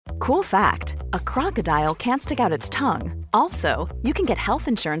Cool fact, a crocodile can't stick out its tongue. Also, you can get health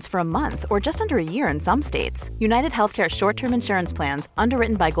insurance for a month or just under a year in some states. United Healthcare short-term insurance plans,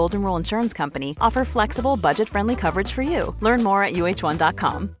 underwritten by Golden Rule Insurance Company, offer flexible, budget-friendly coverage for you. Learn more at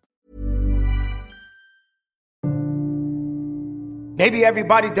uh1.com. Maybe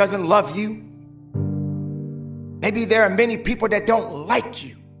everybody doesn't love you. Maybe there are many people that don't like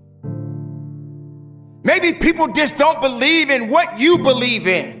you. Maybe people just don't believe in what you believe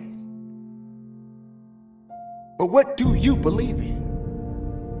in. But what do you believe in?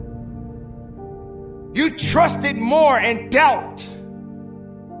 You trusted more in doubt.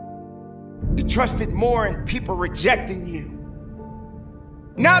 You trusted more in people rejecting you.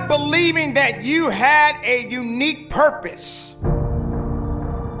 Not believing that you had a unique purpose.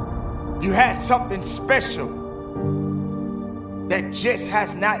 You had something special that just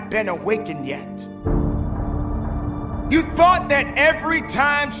has not been awakened yet. You thought that every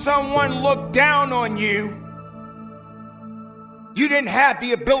time someone looked down on you, you didn't have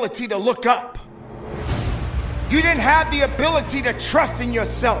the ability to look up. You didn't have the ability to trust in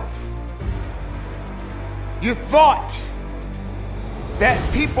yourself. You thought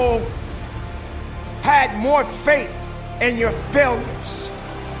that people had more faith in your failures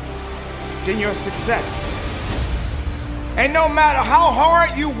than your success. And no matter how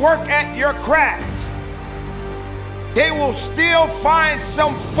hard you work at your craft, they will still find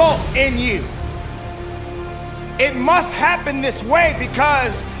some fault in you. It must happen this way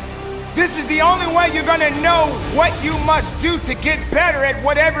because this is the only way you're gonna know what you must do to get better at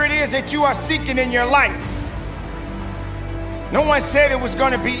whatever it is that you are seeking in your life. No one said it was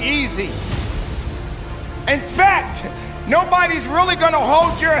gonna be easy. In fact, nobody's really gonna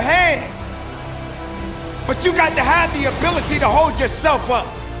hold your hand. But you got to have the ability to hold yourself up.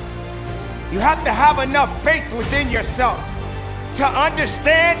 You have to have enough faith within yourself to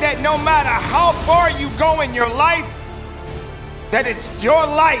understand that no matter how far you go in your life, that it's your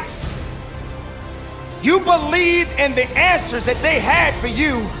life. You believe in the answers that they had for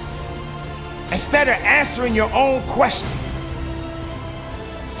you instead of answering your own question.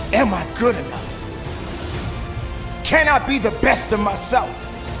 Am I good enough? Can I be the best of myself?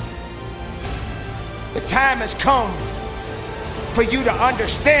 The time has come for you to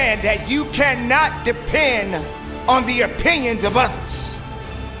understand that you cannot depend on the opinions of others.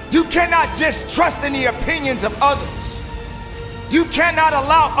 You cannot just trust in the opinions of others. You cannot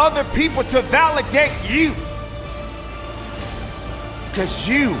allow other people to validate you. Because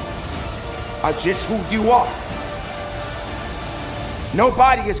you are just who you are.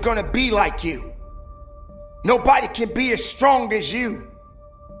 Nobody is going to be like you. Nobody can be as strong as you.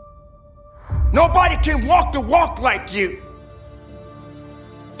 Nobody can walk the walk like you.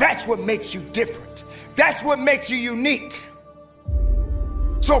 That's what makes you different. That's what makes you unique.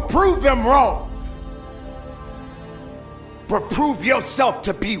 So prove them wrong. But prove yourself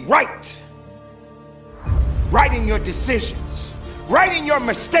to be right. Right in your decisions. Right in your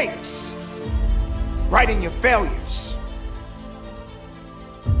mistakes. Right in your failures.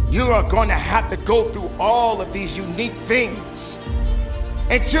 You are going to have to go through all of these unique things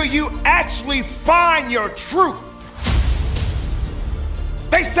until you actually find your truth.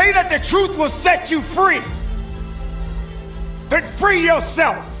 They say that the truth will set you free. Then free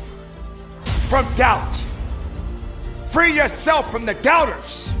yourself from doubt. Free yourself from the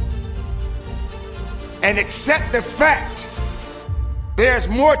doubters. And accept the fact there's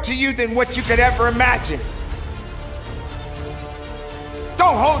more to you than what you could ever imagine.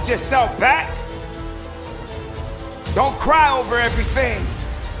 Don't hold yourself back. Don't cry over everything.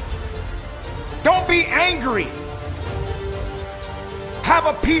 Don't be angry. Have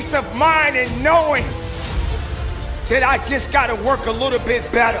a peace of mind in knowing that I just got to work a little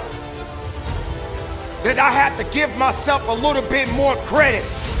bit better. That I have to give myself a little bit more credit.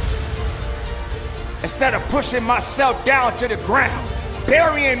 Instead of pushing myself down to the ground,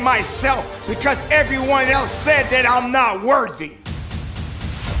 burying myself because everyone else said that I'm not worthy.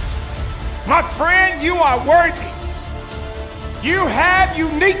 My friend, you are worthy. You have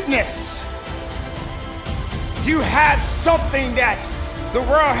uniqueness. You have something that the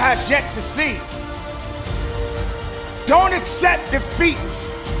world has yet to see. Don't accept defeat.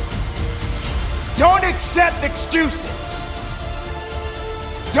 Don't accept excuses.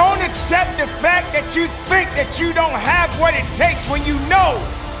 Don't accept the fact that you think that you don't have what it takes when you know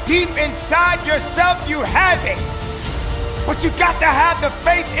deep inside yourself you have it. But you got to have the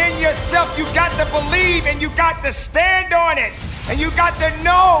faith in yourself. You got to believe and you got to stand on it. And you got to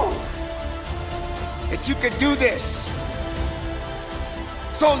know that you can do this.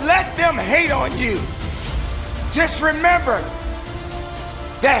 So let them hate on you. Just remember,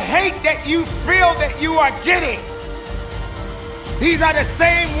 The hate that you feel that you are getting, these are the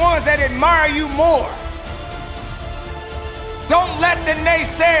same ones that admire you more. Don't let the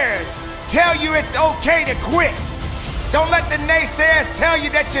naysayers tell you it's okay to quit. Don't let the naysayers tell you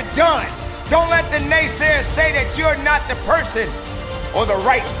that you're done. Don't let the naysayers say that you're not the person or the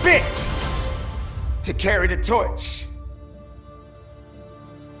right fit to carry the torch.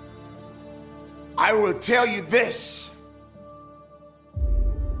 I will tell you this.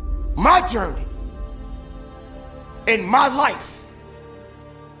 My journey in my life,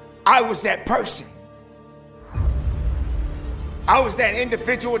 I was that person. I was that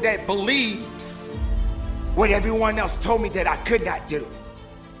individual that believed what everyone else told me that I could not do.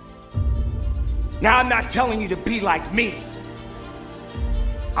 Now, I'm not telling you to be like me.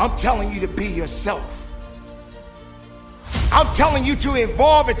 I'm telling you to be yourself. I'm telling you to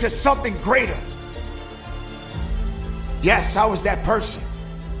evolve into something greater. Yes, I was that person.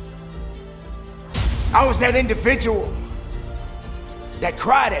 I was that individual that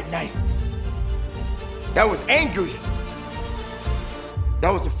cried at night, that was angry, that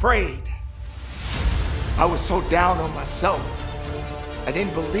was afraid. I was so down on myself. I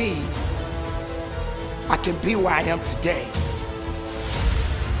didn't believe I can be where I am today.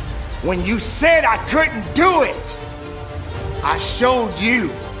 When you said I couldn't do it, I showed you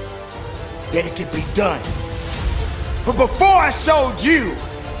that it could be done. But before I showed you,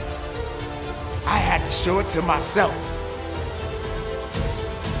 I had to show it to myself.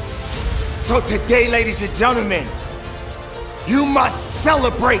 So today, ladies and gentlemen, you must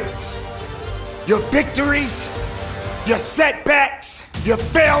celebrate your victories, your setbacks, your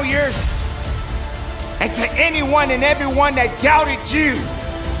failures, and to anyone and everyone that doubted you,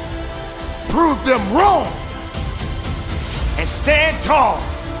 prove them wrong and stand tall.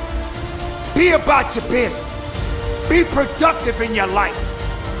 Be about your business. Be productive in your life.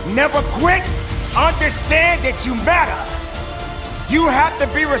 Never quit. Understand that you matter. You have to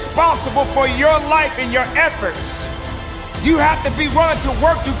be responsible for your life and your efforts. You have to be willing to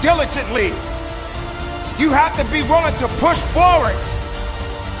work diligently. You have to be willing to push forward.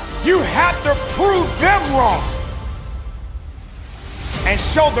 You have to prove them wrong and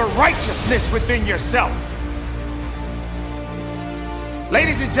show the righteousness within yourself.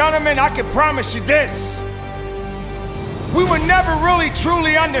 Ladies and gentlemen, I can promise you this. We will never really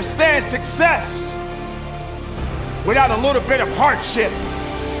truly understand success without a little bit of hardship.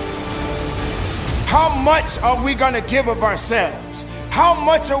 How much are we going to give of ourselves? How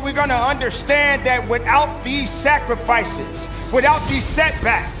much are we going to understand that without these sacrifices, without these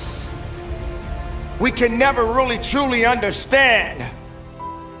setbacks, we can never really truly understand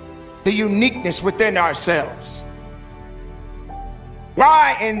the uniqueness within ourselves?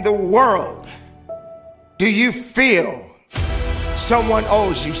 Why in the world do you feel someone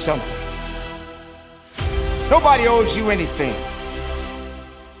owes you something? Nobody owes you anything.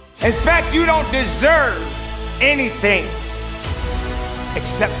 In fact, you don't deserve anything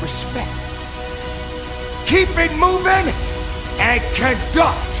except respect. Keep it moving and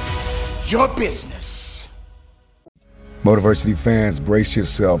conduct your business. Motiversity fans, brace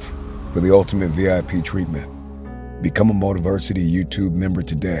yourself for the ultimate VIP treatment. Become a Motiversity YouTube member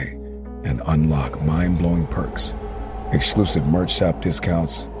today and unlock mind-blowing perks, exclusive merch shop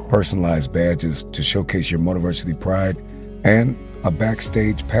discounts, personalized badges to showcase your Motiversity pride, and a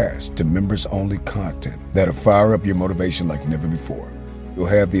backstage pass to members-only content that'll fire up your motivation like never before. You'll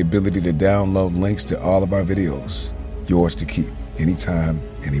have the ability to download links to all of our videos, yours to keep, anytime,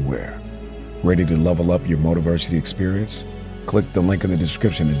 anywhere. Ready to level up your Motiversity experience? Click the link in the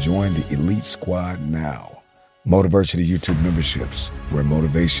description to join the Elite Squad now. Motiversity YouTube memberships, where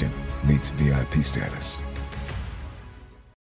motivation meets VIP status.